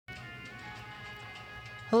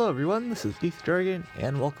Hello everyone, this is Keith Dragon,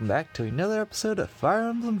 and welcome back to another episode of Fire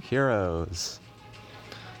Emblem Heroes.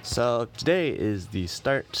 So today is the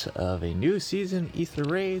start of a new season, Ether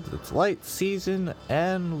Raids. It's light season,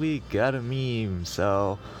 and we got a meme.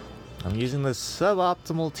 So I'm using this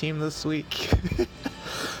suboptimal team this week.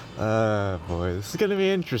 Boy, this is gonna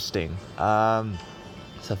be interesting. So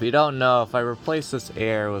if you don't know, if I replace this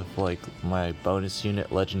air with like my bonus unit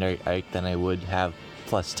Legendary Ike, then I would have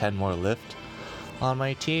plus 10 more lift on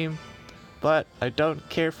my team, but I don't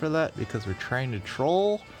care for that because we're trying to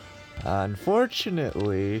troll.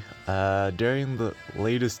 Unfortunately, during the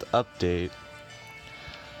latest update,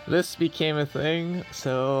 this became a thing.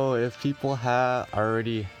 So if people have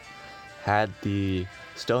already had the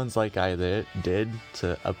stones like I did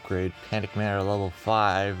to upgrade Panic Manor level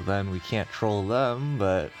 5, then we can't troll them,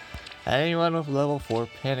 but anyone with level 4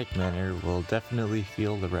 Panic Manor will definitely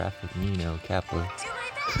feel the wrath of Nino Kappa.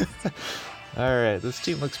 Alright, this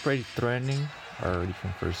team looks pretty threatening already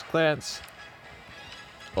from first glance.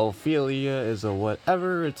 Ophelia is a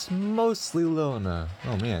whatever, it's mostly Lona.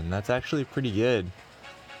 Oh man, that's actually pretty good.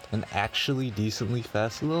 An actually decently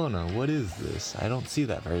fast Lona. What is this? I don't see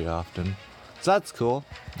that very often. So that's cool.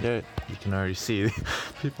 There, you can already see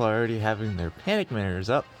people are already having their Panic Manors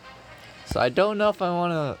up. So I don't know if I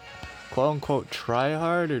want to quote unquote try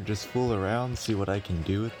hard or just fool around, see what I can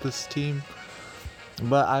do with this team.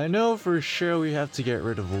 But I know for sure we have to get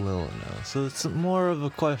rid of Lilino, so it's more of a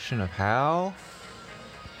question of how.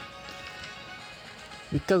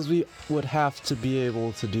 Because we would have to be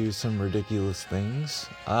able to do some ridiculous things.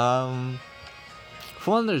 For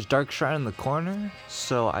one, there's Dark Shrine in the corner,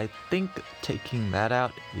 so I think taking that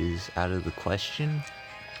out is out of the question.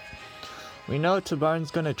 We know Tabarn's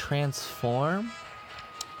gonna transform,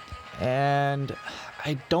 and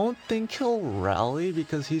I don't think he'll rally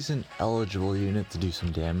because he's an eligible unit to do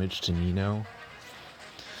some damage to Nino.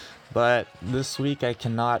 But this week I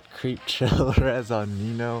cannot creep chill res on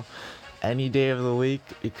Nino any day of the week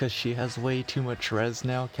because she has way too much res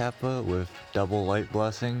now, Kappa, with double light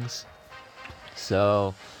blessings.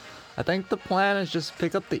 So I think the plan is just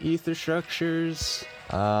pick up the ether structures,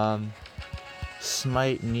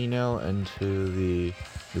 smite Nino into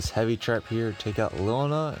this heavy trap here, take out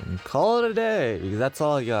Lona, and call it a day, because that's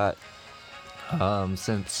all I got.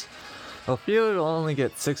 Since Ophelia will only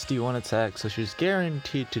get 61 attacks, so she's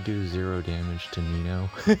guaranteed to do 0 damage to Nino.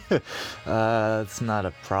 It's not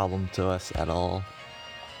a problem to us at all.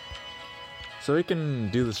 So we can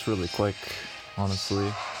do this really quick, honestly.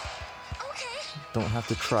 Don't have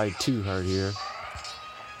to try too hard here.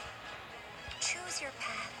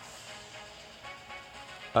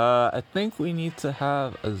 I think we need to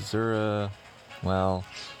have Azura. Well,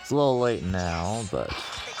 it's a little late now, but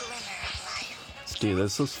let's do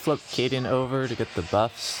this. Let's flip Kaden over to get the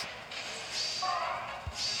buffs.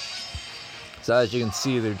 So as you can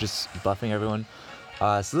see, they're just buffing everyone.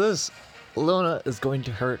 So this Lona is going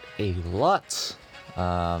to hurt a lot.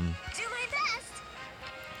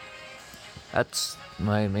 That's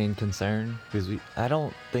my main concern, because I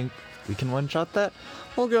don't think we can one-shot that.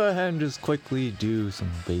 We'll go ahead and just quickly do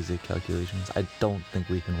some basic calculations. I don't think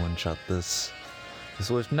we can one-shot this.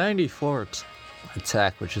 So with 94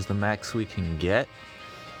 attack, which is the max we can get,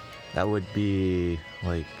 that would be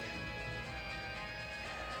like...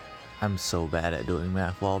 I'm so bad at doing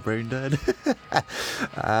math while brain dead.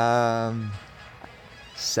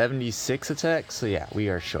 76 attack, so yeah, we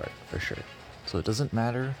are short for sure. So it doesn't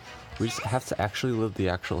matter. We just have to actually live the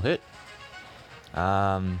actual hit.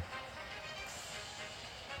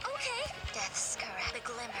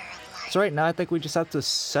 So right now I think we just have to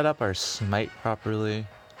set up our smite properly.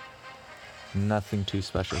 Nothing too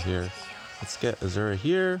special here. Let's get Azura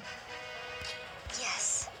here.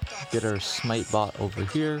 Get our smite bot over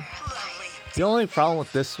here. The only problem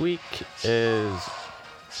with this week is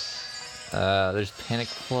there's panic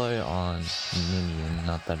ploy on minion,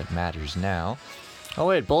 not that it matters now. Oh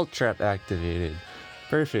wait, bolt trap activated.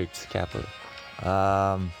 Perfect, Kappa.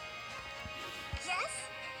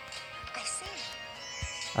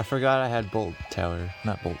 I forgot I had bolt tower,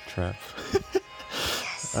 not bolt trap.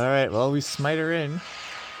 Alright, well we smite her in.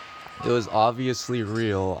 It was obviously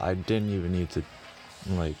real. I didn't even need to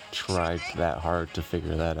like try that hard to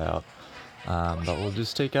figure that out. But we'll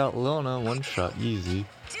just take out Lona, one shot, easy.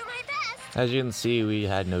 As you can see, we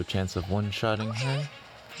had no chance of one-shotting her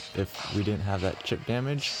if we didn't have that chip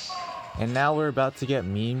damage. And now we're about to get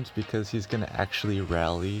memes because he's gonna actually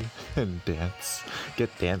rally and dance.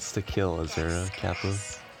 Get dance to kill Azura, Kappa.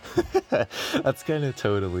 That's gonna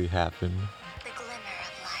totally happen.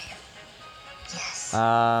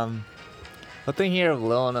 The thing here of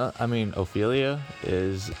Ophelia,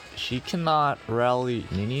 is she cannot rally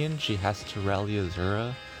Ninian, she has to rally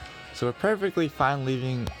Azura. So we're perfectly fine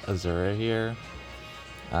leaving Azura here.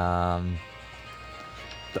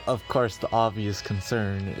 Of course, the obvious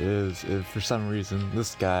concern is if for some reason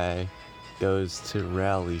this guy goes to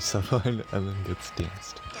rally someone and then gets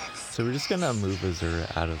danced. So we're just gonna move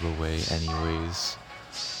Azura out of the way anyways.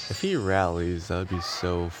 If he rallies, that would be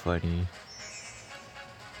so funny.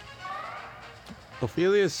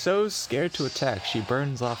 Ophelia is so scared to attack, she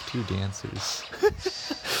burns off 2 dancers.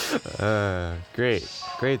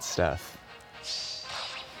 Great stuff.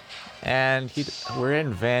 And we're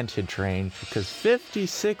in Vantage range because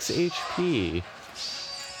 56 HP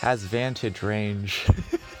has Vantage range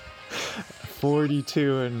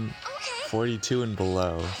 42 and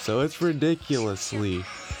below. So it's ridiculously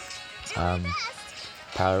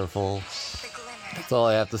powerful. That's all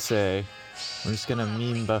I have to say. I'm just gonna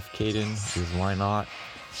meme buff Kaden, because why not?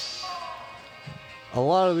 A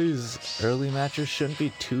lot of these early matches shouldn't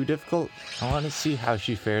be too difficult. I want to see how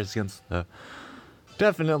she fares against the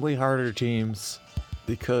definitely harder teams,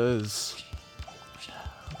 because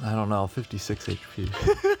I don't know, 56 HP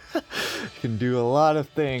can do a lot of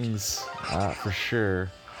things for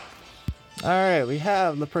sure. Alright, we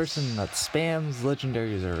have the person that spams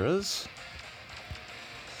legendary Azuras.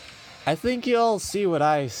 I think you all see what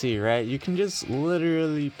I see, right? You can just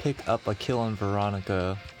literally pick up a kill on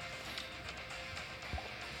Veronica,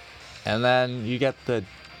 and then you get the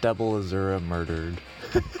double Azura murdered.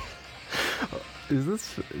 Is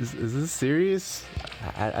this serious?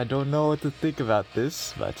 I don't know what to think about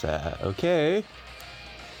this, but okay.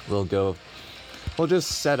 We'll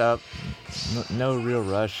just set up. No real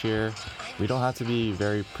rush here. We don't have to be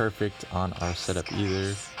very perfect on our setup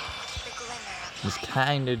either. Just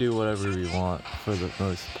kinda do whatever we want for the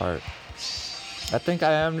most part. I think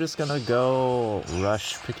I am just gonna go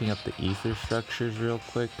rush picking up the ether structures real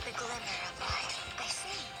quick,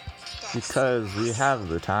 because we have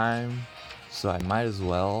the time, so I might as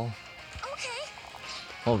well.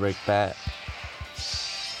 We'll break that.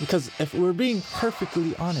 Because if we're being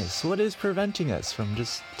perfectly honest, what is preventing us from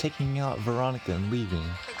just taking out Veronica and leaving?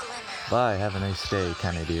 Bye, have a nice day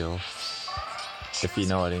kind of deal. If you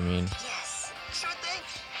know what I mean.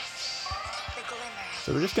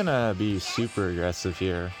 So we're just gonna be super aggressive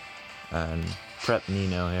here and prep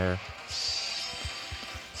Nino here.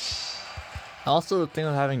 Also, the thing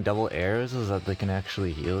with having double arrows is that they can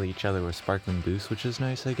actually heal each other with Sparkling Boost, which is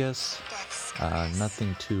nice, I guess.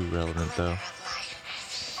 Nothing too relevant though.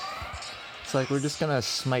 It's like we're just gonna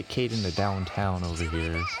smite Kaden to downtown over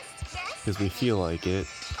here, because we feel like it.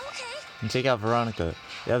 And take out Veronica.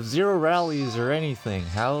 You have 0 rallies or anything.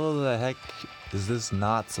 How the heck is this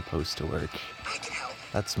not supposed to work?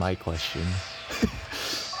 That's my question.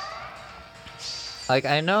 Like,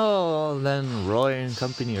 I know then Roy and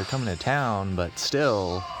company are coming to town, but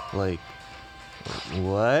still, like,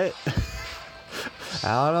 what?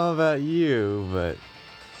 I don't know about you, but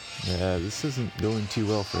yeah, this isn't going too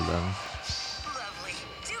well for them.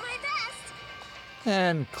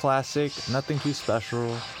 And classic, nothing too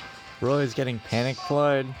special. Roy's getting panic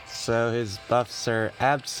blood, so his buffs are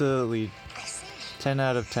absolutely 10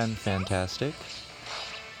 out of 10 fantastic.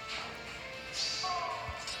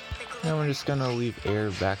 And we're just gonna leave air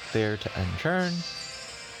back there to end turn.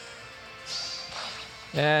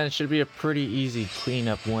 And it should be a pretty easy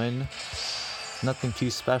cleanup win. Nothing too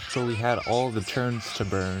special. We had all the turns to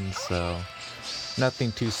burn, so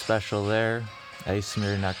nothing too special there. Ice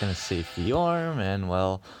Mirror not gonna save Fiorm, and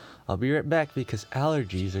well, I'll be right back because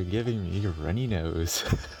allergies are giving me a runny nose.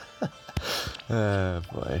 Oh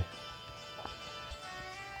boy.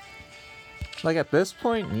 Like at this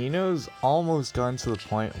point, Nino's almost gone to the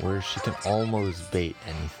point where she can almost bait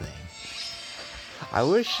anything. I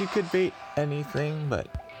wish she could bait anything, but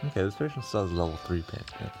okay, this person still has level 3 pin.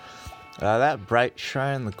 That bright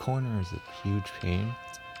shrine in the corner is a huge pain.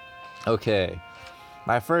 Okay,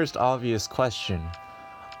 my first obvious question.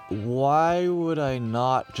 Why would I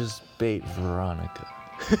not just bait Veronica?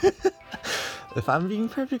 If I'm being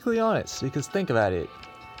perfectly honest, because think about it.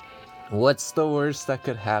 What's the worst that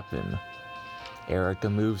could happen? Erica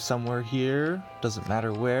moves somewhere here, doesn't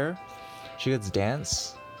matter where. She gets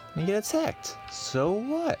dance, and you get attacked. So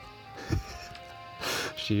what?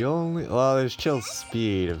 Well, there's chill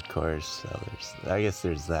speed, of course, so I guess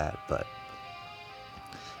there's that, but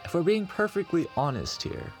if we're being perfectly honest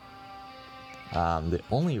here, the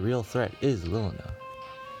only real threat is Lilina.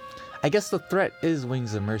 I guess the threat is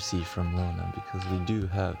Wings of Mercy from Lilina, because we do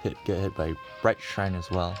get hit by Bright Shrine as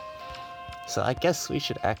well. So I guess we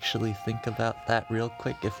should actually think about that real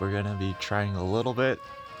quick if we're gonna be trying a little bit.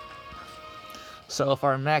 So if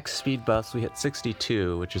our max speed buffs, we hit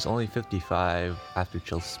 62, which is only 55 after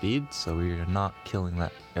chill speed, so we're not killing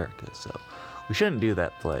that Erica, so we shouldn't do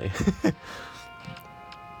that play.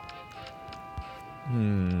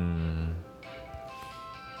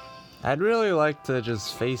 I'd really like to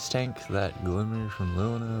just face tank that Glimmer from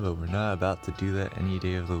Luna, but we're not about to do that any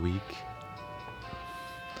day of the week.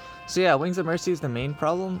 So yeah, Wings of Mercy is the main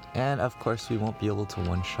problem, and of course we won't be able to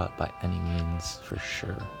one-shot by any means, for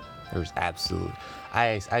sure. There's absolutely...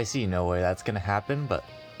 I see no way that's gonna happen, but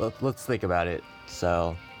let's think about it.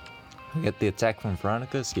 So, we get the attack from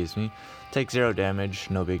Veronica, excuse me. Take 0 damage,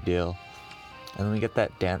 no big deal. And then we get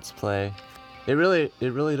that dance play. It really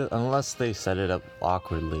does, unless they set it up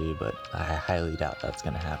awkwardly, but I highly doubt that's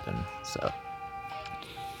gonna happen. So,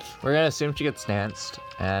 we're gonna assume she gets danced,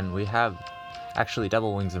 and we have actually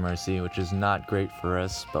double Wings of Mercy, which is not great for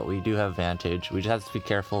us, but we do have Vantage. We just have to be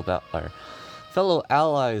careful about our fellow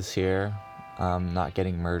allies here, not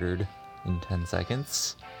getting murdered in 10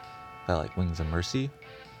 seconds by like Wings of Mercy.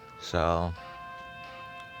 So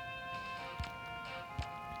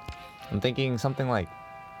I'm thinking something like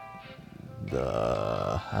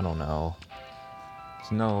I don't know.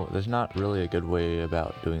 There's not really a good way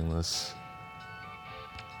about doing this.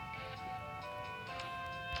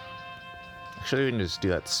 Actually, we can just do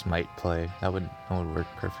that smite play. That would work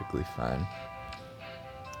perfectly fine.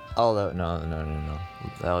 Although, no.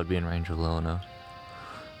 That would be in range of Luna.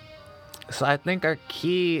 So I think our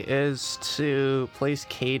key is to place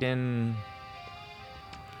Kaden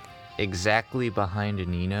exactly behind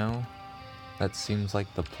Nino. That seems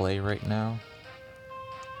like the play right now.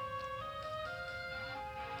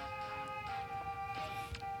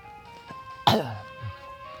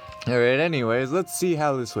 Alright, anyways, let's see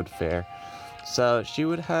how this would fare. So, she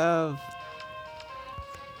would have...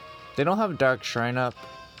 They don't have Dark Shrine up,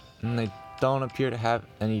 and they don't appear to have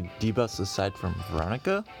any debuffs aside from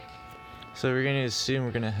Veronica. So we're going to assume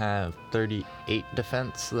we're going to have 38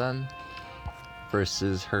 defense then,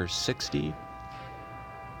 versus her 60.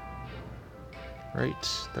 Right?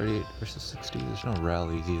 38 versus 60. There's no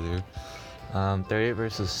rallies either. 38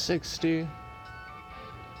 versus 60.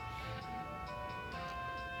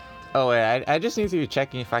 Oh wait, I just need to be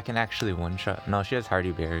checking if I can actually one-shot. No, she has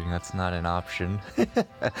Hardy Bearing. That's not an option.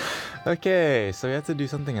 Okay, so we have to do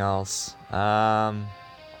something else. The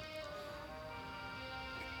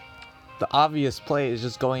obvious play is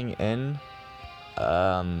just going in.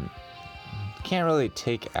 Can't really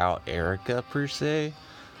take out Erica per se,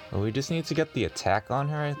 but we just need to get the attack on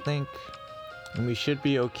her, I think. And we should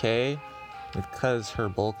be okay because her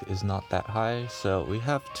bulk is not that high, so we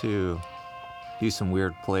have to do some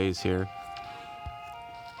weird plays here.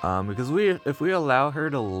 Because if we allow her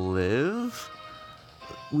to live,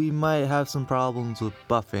 we might have some problems with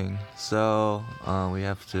buffing, so we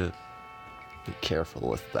have to be careful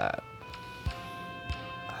with that.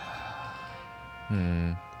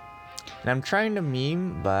 And I'm trying to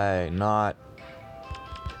meme by not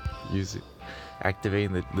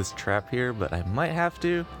activating this trap here, but I might have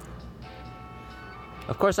to.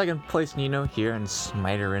 Of course, I can place Nino here and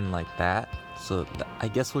smite her in like that. So I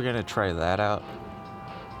guess we're gonna try that out.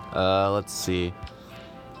 Let's see.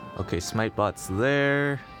 Okay, smite bot's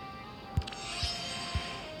there.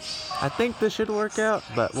 I think this should work out,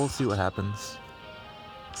 but we'll see what happens.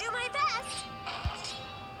 Do my best.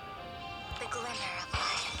 The glimmer of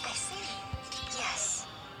life, I see. Yes.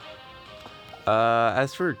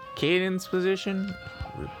 As for Kaden's position,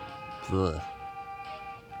 ugh.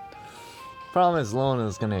 Problem is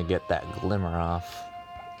Luna's gonna get that glimmer off.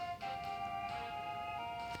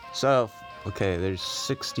 So, okay, there's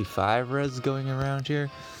 65 res going around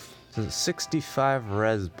here. So 65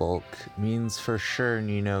 res bulk means for sure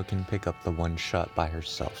Nino can pick up the one shot by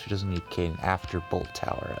herself. She doesn't need Kaden after Bolt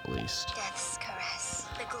Tower at least. Death's caress.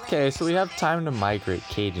 Okay, so we have time to migrate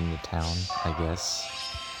Kaden to town, I guess.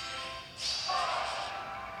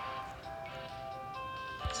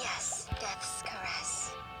 Yes, Death's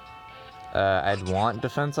caress. I'd want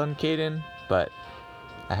defense on Kaden, but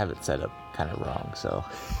I have it set up kind of wrong, so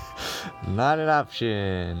not an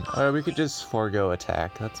option. Or we could just forego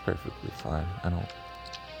attack. That's perfectly fine. I don't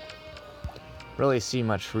really see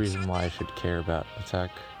much reason why I should care about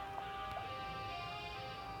attack.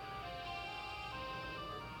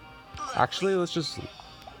 Actually, let's just... The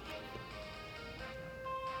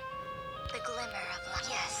glimmer of life.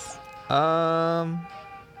 Yes.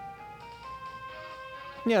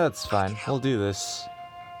 Yeah, that's fine. We'll do this.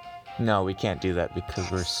 No, we can't do that because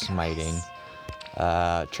we're smiting.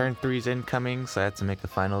 Turn 3's incoming, so I have to make the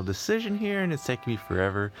final decision here, and it's taking me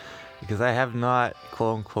forever because I have not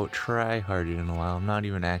quote-unquote try-harded in a while. I'm not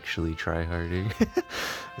even actually try-harding.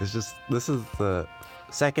 It's just, this is the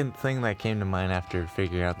second thing that came to mind after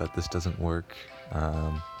figuring out that this doesn't work.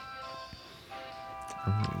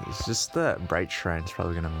 It's just that Bright Shrine's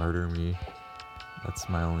probably gonna murder me. That's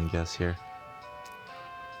my only guess here.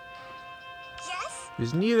 Yes?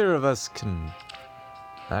 Because neither of us can...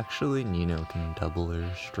 Actually, Nino can double her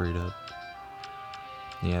straight up.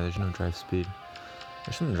 Yeah, there's no drive speed.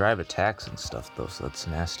 There's some drive attacks and stuff though, so that's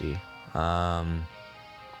nasty. Alright,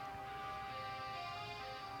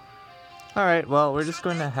 well, we're just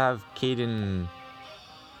going to have Caden,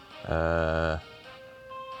 I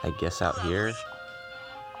guess out here.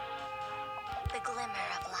 The glimmer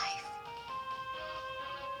of life.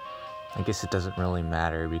 I guess it doesn't really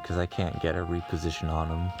matter because I can't get a reposition on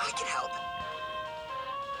him. I can help.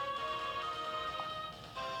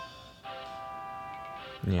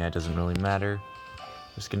 Yeah, it doesn't really matter.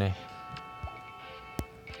 Just gonna...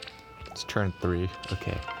 It's turn 3.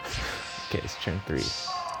 Okay. Okay, it's turn 3.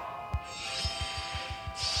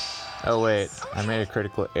 Oh wait, I made a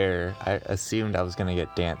critical error. I assumed I was gonna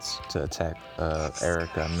get Dance to attack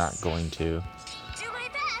Erica. I'm not going to. Do my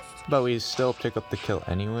best. But we still pick up the kill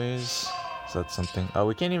anyways. So that's something. Oh,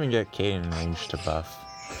 we can't even get Caden in range to buff.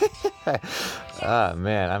 Ah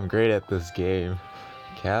man, I'm great at this game.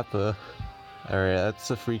 Kappa. Alright,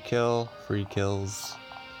 that's a free kill. Free kills.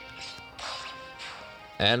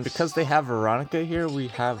 And because they have Veronica here, we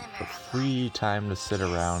have a free time to sit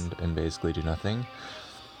around and basically do nothing.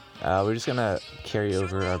 We're just gonna carry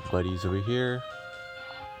over our buddies over here.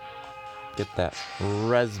 Get that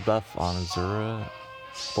res buff on Azura.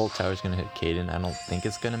 Bolt Tower's gonna hit Caden. I don't think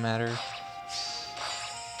it's gonna matter.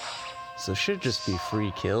 So should just be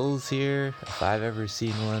free kills here, if I've ever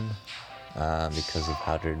seen one. Because of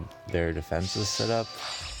how their defense is set up.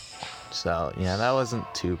 So, yeah, that wasn't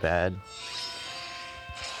too bad.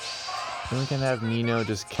 And we can have Nino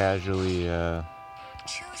just casually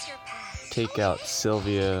Choose your path. take out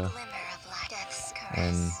Sylvia. Glimmer of life. Death's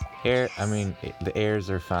curse. And the airs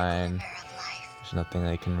are fine. Glimmer of life. There's nothing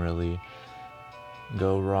that can really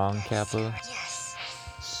go wrong, Kappa. Yes.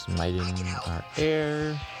 Smiting our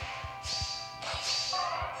air.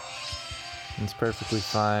 It's perfectly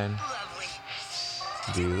fine. Lovely.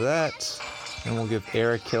 Do that. And we'll give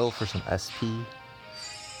air a kill for some SP.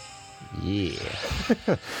 Yeah.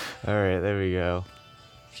 Alright, there we go.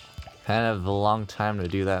 Kind of a long time to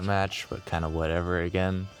do that match, but kind of whatever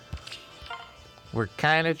again. We're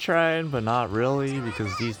kind of trying, but not really,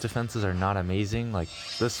 because these defenses are not amazing. Like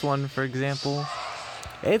this one, for example.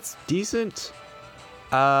 It's decent.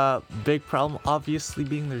 Big problem obviously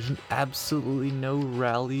being there's absolutely no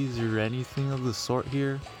rallies or anything of the sort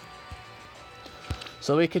here.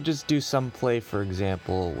 So we could just do some play, for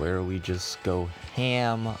example, where we just go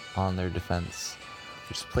ham on their defense.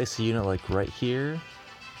 Just place a unit like right here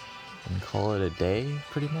and call it a day,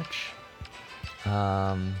 pretty much.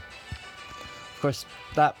 Of course,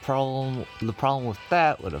 the problem with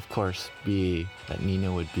that would of course be that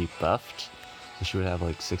Nina would be buffed. So she would have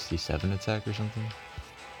like 67 attack or something.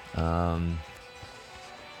 But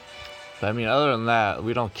I mean, other than that,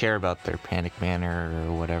 we don't care about their panic manner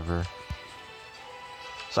or whatever.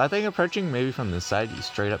 So I think approaching maybe from this side,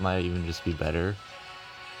 straight up might even just be better.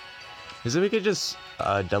 Because if we could just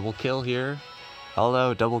double kill here,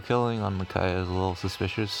 although double killing on Micaiah is a little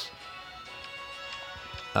suspicious.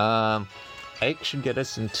 Ike should get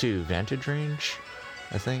us into vantage range,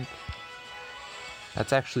 I think.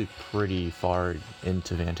 That's actually pretty far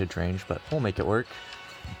into vantage range, but we'll make it work.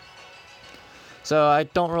 So I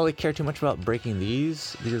don't really care too much about breaking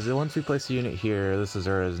these, because once we place a unit here, this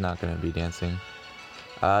Azura is not going to be dancing.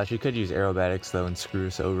 She could use aerobatics though and screw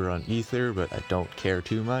us over on Ether, but I don't care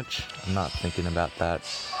too much. I'm not thinking about that.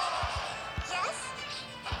 Yes.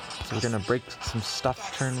 So we're gonna break some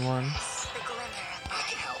stuff turn 1. The glimmer of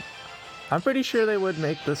life. I'm pretty sure they would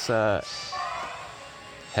make this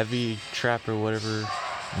heavy trap or whatever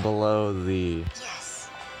below the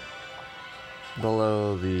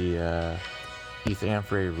Ether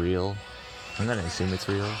Amphoray real. I'm gonna assume it's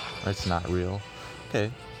real. It's not real.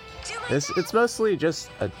 Okay. It's mostly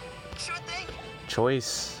just a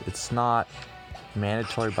choice. It's not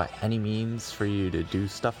mandatory by any means for you to do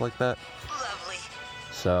stuff like that. Lovely.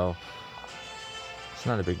 So it's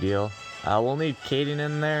not a big deal. We'll need Caden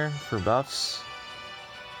in there for buffs.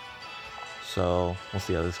 So we'll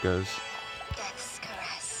see how this goes. Death's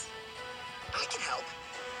caress. I can help.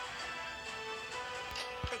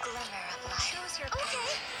 The glimmer of life. Choose your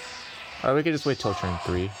path. Alright, we can just wait till turn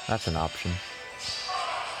 3. That's an option.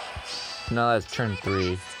 Now that's turn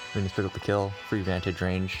 3. We can just pick up the kill, free vantage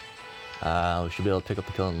range. We should be able to pick up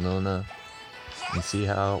the kill in Luna and see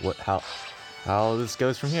how this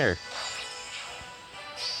goes from here.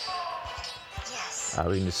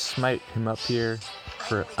 We can just smite him up here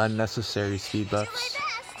for unnecessary speed buffs.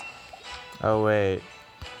 Oh wait,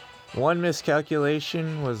 one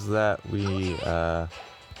miscalculation was that we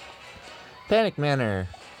Panic Manor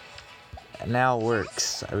now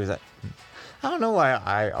works. I don't know why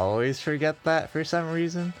I always forget that for some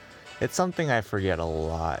reason. It's something I forget a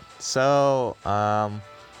lot. So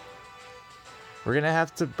we're gonna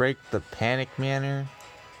have to break the Panic Manor.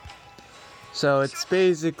 So it's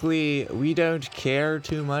basically, we don't care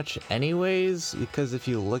too much anyways, because if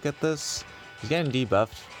you look at this, he's getting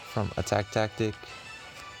debuffed from attack tactic,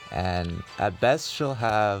 and at best she'll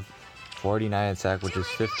have 49 attack, which is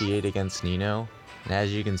 58 against Nino. And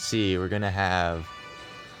as you can see, we're gonna have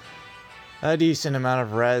a decent amount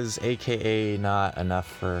of res, aka not enough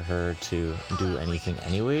for her to do anything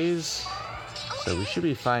anyways. So we should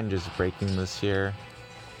be fine just breaking this here.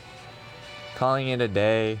 Calling it a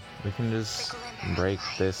day. We can just break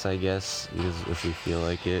this, I guess, if we feel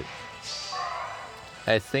like it.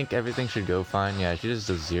 I think everything should go fine. Yeah, she just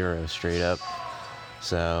does 0 straight up.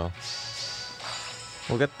 So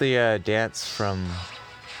we'll get the dance from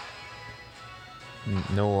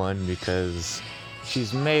no one because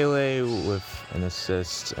she's melee with an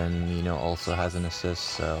assist, and Nino also has an assist.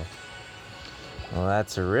 So, well,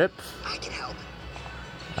 that's a rip.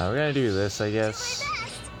 We're gonna do this, I guess.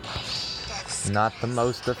 Not the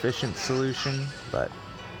most efficient solution, but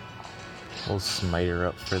we'll smite her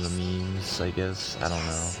up for the memes, I guess. I don't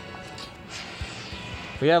know.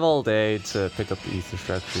 We have all day to pick up the ether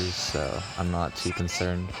structures, so I'm not too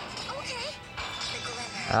concerned.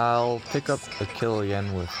 I'll pick up a kill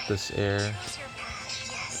again with this air.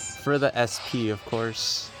 For the SP, of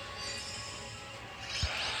course.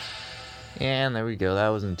 And there we go, that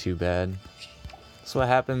wasn't too bad. That's what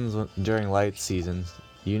happens during light seasons.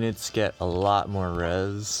 Units get a lot more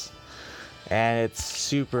res, and it's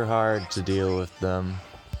super hard to deal with them.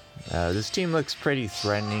 This team looks pretty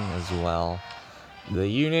threatening as well. The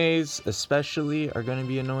Yunes especially are going to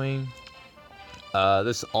be annoying.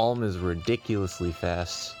 This Alm is ridiculously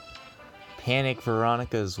fast. Panic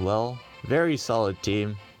Veronica as well. Very solid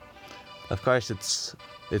team. Of course,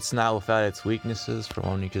 it's not without its weaknesses. For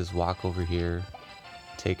one, you can just walk over here,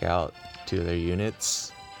 take out 2 of their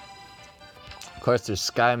units. Of course, there's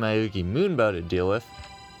Sky Mayuki Moonbow to deal with,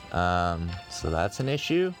 so that's an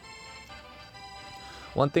issue.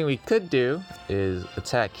 One thing we could do is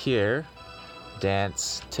attack here,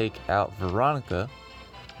 dance, take out Veronica.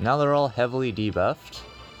 Now they're all heavily debuffed,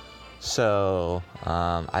 so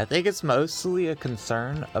I think it's mostly a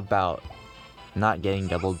concern about not getting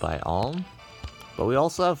doubled by Alm, but we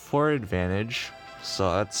also have 4 advantage,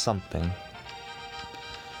 so that's something.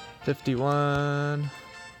 51.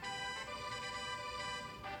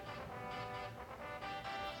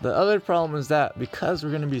 The other problem is that because we're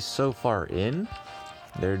going to be so far in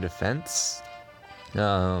their defense,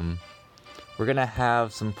 we're going to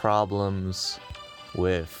have some problems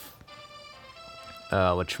with,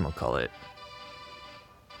 whatchamacallit,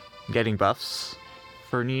 getting buffs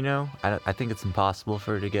for Nino. I think it's impossible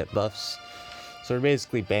for her to get buffs. So we're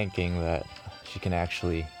basically banking that she can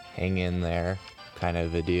actually hang in there, kind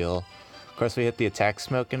of a deal. Of course, we hit the attack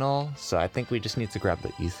smoke and all, so I think we just need to grab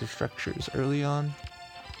the ether structures early on.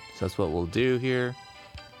 So that's what we'll do here.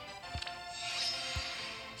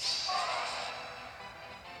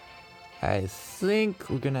 I think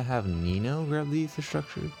we're gonna have Nino grab the ether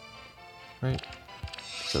structure, right?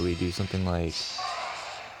 So we do something like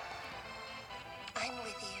I'm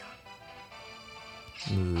with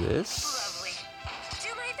you. this, Do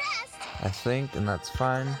my best. I think, and that's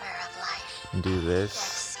fine. Glimmer of life. And do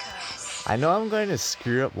this. Yes, caress. I know I'm going to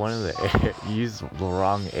screw up one of the air, use the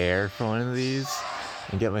wrong air for one of these,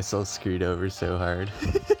 and get myself screwed over so hard.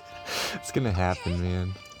 It's gonna happen,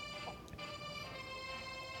 man.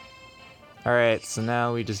 Alright, so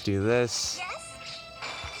now we just do this, Yes.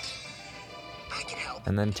 I can help.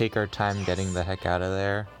 and then take our time getting the heck out of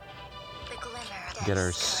there. The glimmer of Get our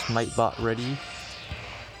yes, smite bot ready.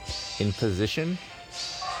 In position.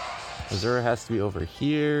 Azura has to be over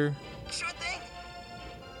here. Sure thing.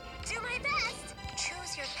 Do my best.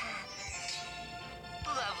 Choose your path.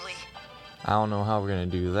 Lovely. I don't know how we're gonna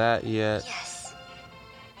do that yet. Yes.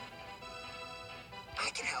 I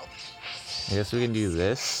can help. I guess we can do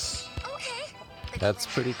this. Okay. The That's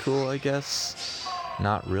glimmer. pretty cool, I guess.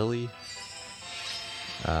 Not really.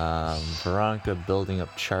 Veronica building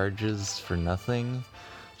up charges for nothing,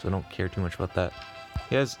 so I don't care too much about that.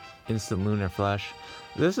 He has instant lunar flash.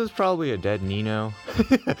 This is probably a dead Nino,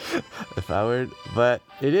 if I were, but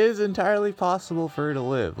it is entirely possible for her to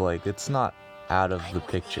live. Like, it's not out of the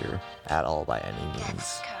picture at all by any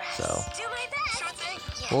means. So, Do my best. Sure thing.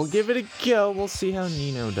 Yes. we'll give it a go. We'll see how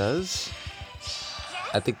Nino does.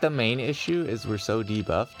 I think the main issue is we're so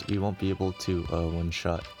debuffed, we won't be able to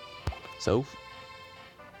one-shot. So,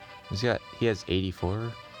 he has 84.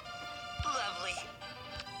 Lovely.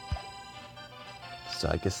 So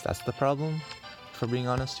I guess that's the problem, for being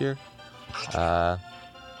honest here. Alright,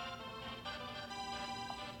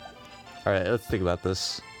 let's think about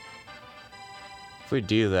this. If we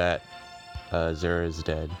do that, Zura is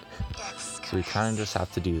dead. Yes. So we kind of just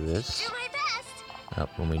have to do this. Do my best.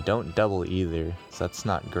 When we don't double either, so that's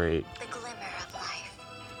not great. The glimmer of life.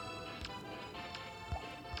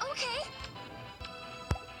 Okay.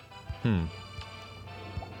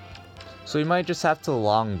 So we might just have to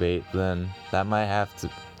long bait then. That might have to...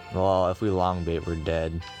 Well, if we long bait, we're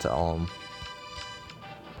dead to Alm.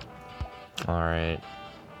 Alright.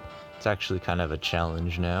 It's actually kind of a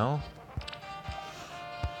challenge now.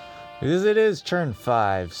 Because it is turn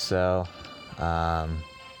 5, so...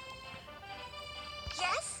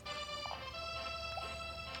 Yes.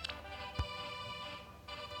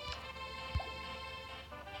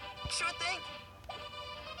 Sure thing.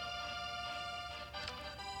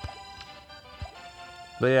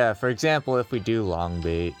 But yeah, for example, if we do long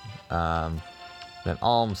bait, then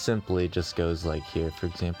Alm simply just goes like here, for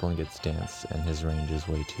example, and gets danced, and his range is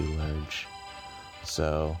way too large.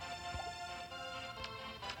 So...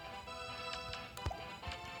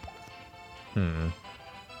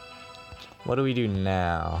 What do we do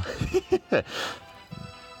now? Do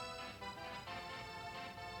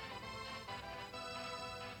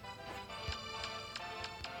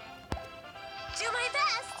my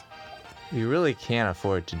best. We really can't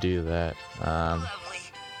afford to do that. Lovely.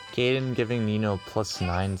 Kaden giving Nino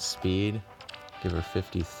 +9 speed. Give her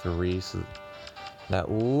 53, so that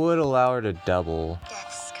would allow her to double.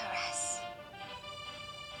 Death's caress.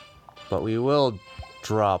 But we will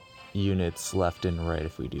drop units left and right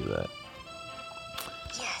if we do that.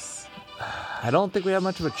 Yes. I don't think we have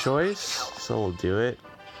much of a choice, so we'll do it.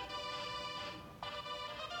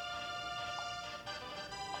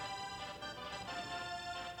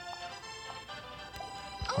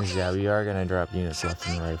 Okay. Yeah, we are gonna drop units left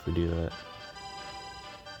and right if we do that.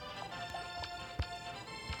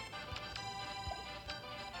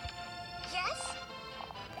 Yes.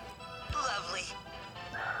 Lovely.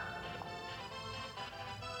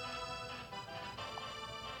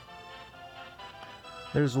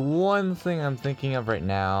 There's one thing I'm thinking of right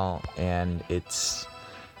now, and it's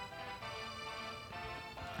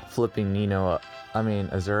flipping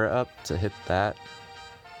Azura up to hit that.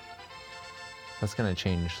 That's gonna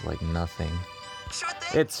change, like, nothing. Sure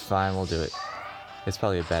thing. It's fine, we'll do it. It's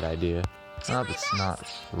probably a bad idea. No, it's not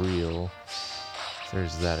real.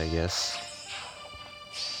 There's that, I guess.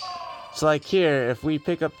 So, like, here, if we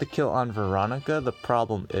pick up the kill on Veronica, the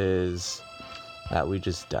problem is that we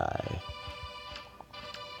just die.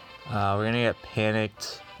 We're gonna get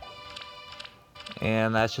panicked,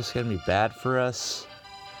 and that's just gonna be bad for us.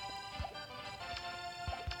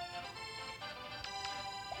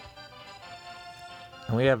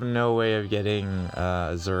 And we have no way of getting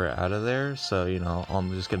Azura out of there, so, you know, I'm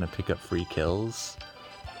just gonna pick up free kills.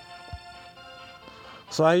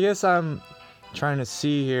 So I guess I'm trying to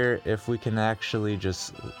see here if we can actually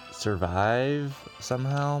just survive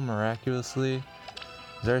somehow, miraculously.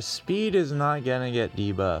 Our speed is not gonna get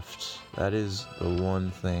debuffed. That is the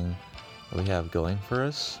one thing that we have going for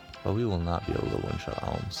us. But we will not be able to one-shot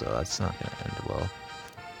home, so that's not gonna end well.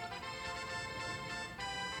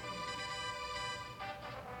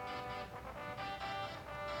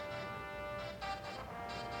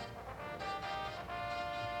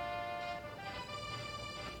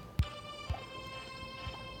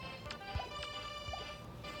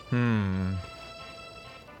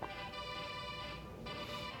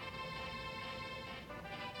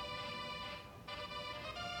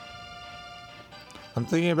 I'm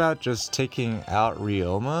thinking about just taking out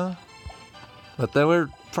Ryoma, but then we're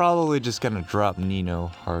probably just gonna drop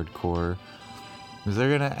Nino hardcore, because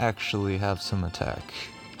they're gonna actually have some attack.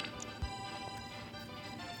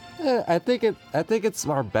 I think it's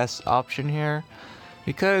our best option here,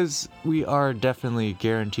 because we are definitely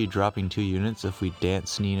guaranteed dropping 2 units if we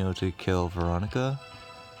dance Nino to kill Veronica.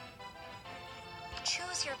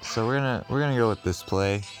 Choose your path. So we're gonna go with this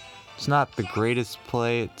play. It's not the greatest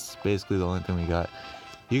play, it's basically the only thing we got.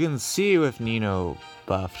 You can see with Nino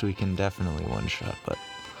buffed, we can definitely one-shot, but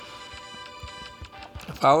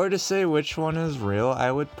if I were to say which one is real,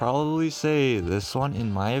 I would probably say this one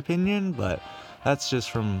in my opinion, but That's just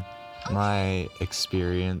from my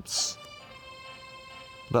experience.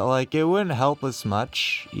 But like, it wouldn't help us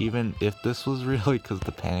much even if this was real because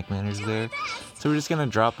the Panic Manor's there. So we're just gonna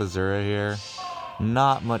drop Azura here.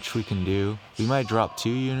 Not much we can do. We might drop 2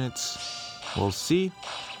 units. We'll see.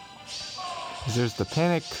 Because there's the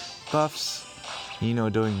Panic buffs. Eno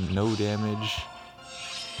doing no damage.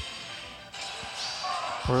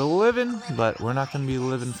 We're living, but we're not gonna be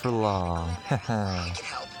living for long. Haha.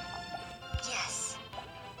 Yes.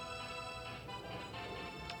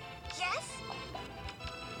 Yes.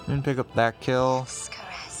 Gonna pick up that kill.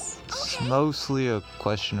 Caress. It's Okay. mostly a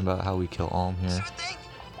question about how we kill Alm here. Sure thing.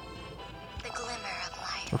 The glimmer of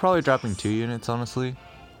life. We're probably dropping 2 units, honestly.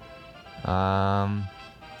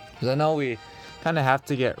 Because I know we kind of have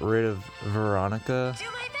to get rid of Veronica. Do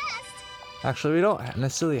my best. Actually, we don't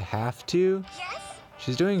necessarily have to. Yes.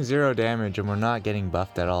 She's doing 0 damage and we're not getting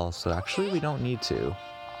buffed at all, so actually we don't need to.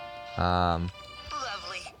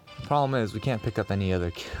 Lovely. The problem is we can't pick up any other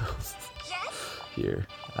kills Yes. here.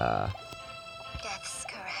 Death's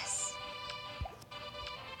caress.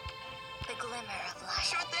 The glimmer of life.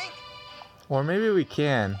 Sure thing. Or maybe we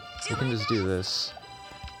can. We can just do this.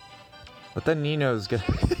 But then Nino's gonna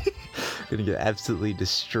gonna get absolutely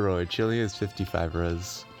destroyed. She only has 55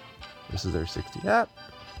 res versus their 60. Yep.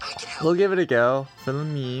 I can help. We'll give it a go for the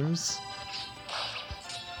memes.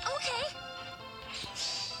 Okay.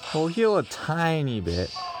 We'll heal a tiny bit.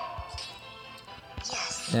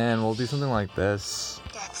 Yes. And we'll do something like this.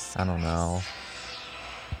 Death's I don't know.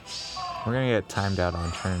 We're gonna get timed out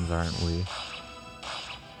on turns, aren't we?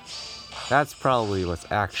 That's probably what's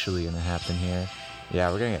actually gonna happen here. Yeah,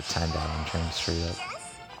 we're gonna get timed out on turns straight up.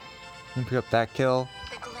 Yes. We can pick up that kill.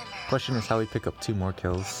 The glimmer. Question is how we pick up 2 more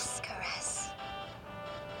kills. Death's caress.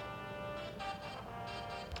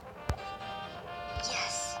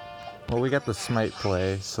 Yes. Well, we got the smite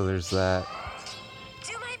play, so there's that.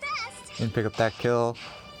 Do my best. And pick up that kill.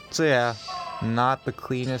 So yeah, not the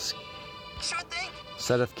cleanest Sure thing.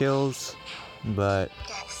 set of kills, but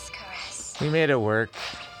Death's caress. we made it work.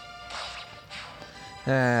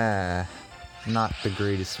 Not the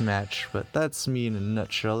greatest match, but that's me in a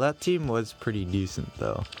nutshell. That team was pretty decent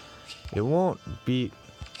though. It won't beat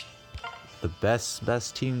the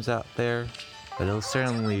best teams out there, but it'll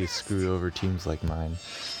certainly screw over teams like mine.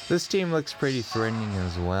 This team looks pretty threatening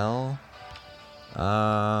as well.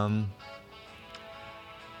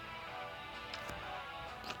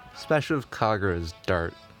 Especially with Kagura's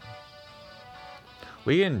dart.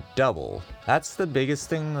 We can double. That's the biggest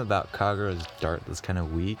thing about Kagura's dart that's kind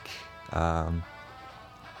of weak.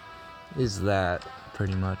 Is that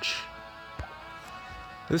pretty much.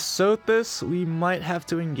 This Sothis, we might have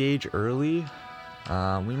to engage early.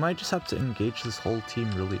 We might just have to engage this whole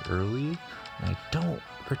team really early. And I don't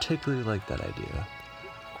particularly like that idea.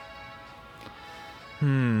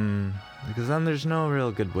 Because then there's no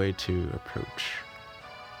real good way to approach.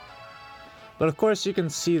 But of course you can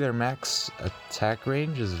see their max attack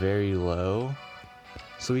range is very low.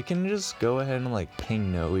 So we can just go ahead and like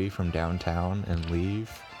ping Noe from downtown and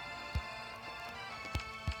leave.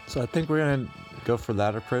 So I think we're gonna go for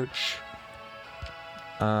that approach.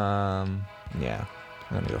 Yeah,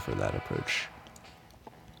 I'm gonna go for that approach.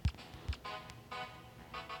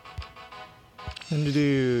 And to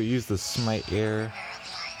use the smite air,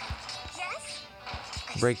 Yes.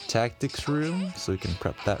 break tactics room, so we can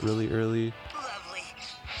prep that really early. Lovely.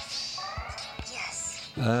 Yes.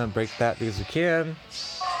 Break that because we can.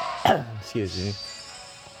 Excuse me.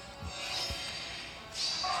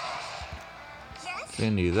 Yes.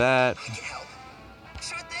 Gonna do that. I can help.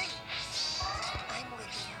 Sure thing. I'm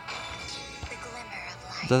with you. The glimmer of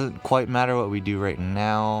life. Doesn't quite matter what we do right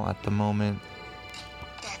now at the moment,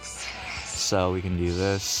 Death's caress. so we can do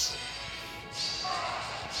this.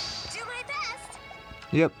 Do my best.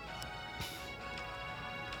 Yep.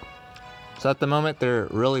 So at the moment they're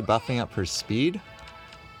really buffing up her speed,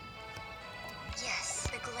 Yes.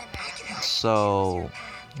 The glimmer of life. so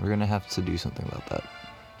we're gonna have to do something about that.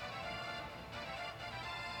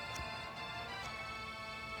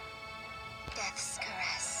 Death's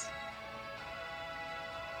caress.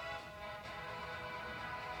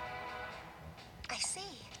 I see.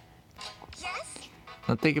 Yes.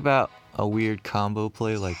 Now think about a weird combo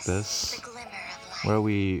play like this, The glimmer of life. where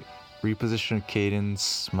we reposition Cadence,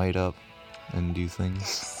 smite up, and do things.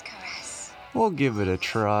 Death's caress. We'll give it a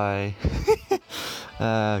try.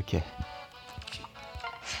 Okay.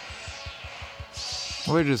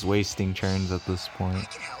 We're just wasting turns at this point. I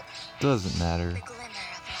can help. Doesn't matter. The glimmer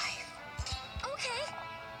of life. Okay.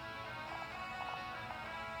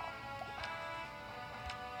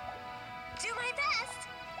 Do my best.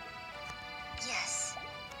 Yes.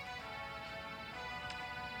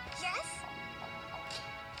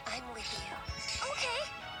 with you.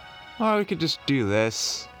 Okay. Or we could just do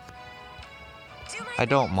this. I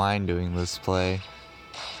don't mind doing this play,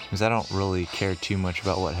 because I don't really care too much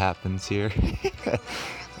about what happens here.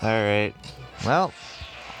 Alright, well,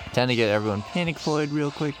 time to get everyone panic deployed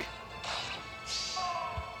real quick.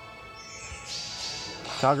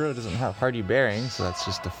 Kagero doesn't have hardy bearing, so that's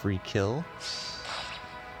just a free kill.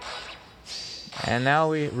 And now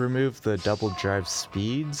we remove the double drive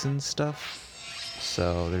speeds and stuff,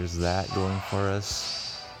 so there's that going for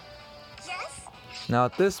us. Yes? Now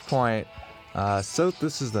at this point, so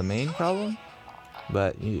this is the main problem,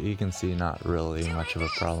 but you can see not really much of a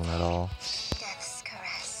problem at all. Death's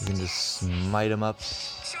caress. You can just smite him up,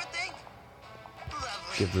 Sure thing.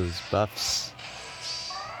 Lovely. give those buffs.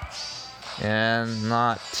 And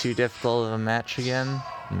not too difficult of a match again.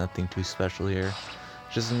 Nothing too special here.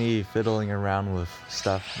 Just me fiddling around with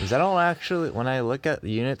stuff. Because I don't actually, when I look at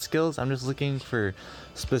the unit skills, I'm just looking for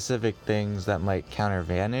specific things that might counter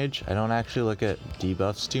Vantage. I don't actually look at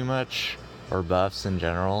debuffs too much, or buffs in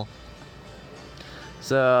general.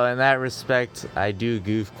 So in that respect, I do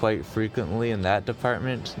goof quite frequently in that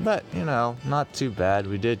department. But, you know, not too bad.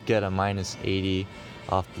 We did get a minus 80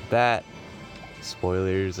 off the bat.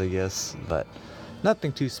 Spoilers, I guess, but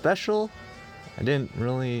nothing too special. I didn't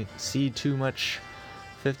really see too much.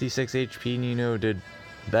 56 HP Nino did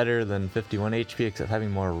better than 51 HP, except having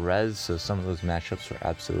more res, so some of those matchups were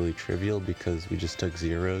absolutely trivial because we just took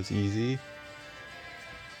zeros easy.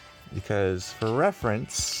 Because for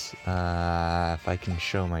reference, if I can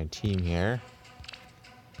show my team here,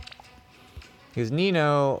 because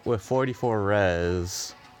Nino with 44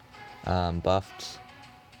 res buffed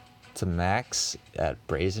to max at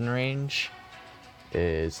Brazen range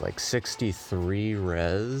is like 63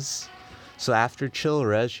 res. So after chill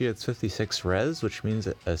res, she gets 56 res, which means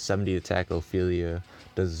that a 70 attack Ophelia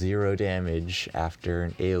does 0 damage after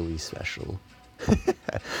an AoE special.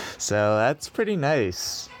 So that's pretty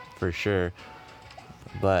nice, for sure.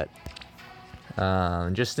 But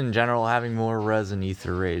just in general, having more res and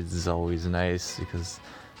ether raids is always nice, because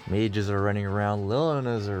mages are running around,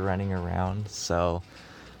 Lilonas are running around, so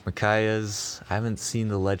Micaiah's, I haven't seen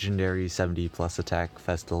the legendary 70 plus attack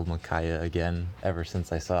Festal Micaiah again ever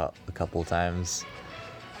since I saw it a couple times.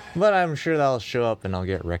 But I'm sure that'll show up and I'll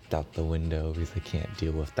get wrecked out the window because I can't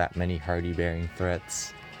deal with that many hardy bearing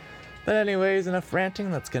threats. But anyways, enough ranting,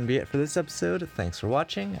 that's gonna be it for this episode. Thanks for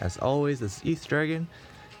watching. As always, this is ETH Dragon,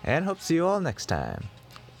 and hope to see you all next time.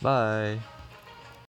 Bye.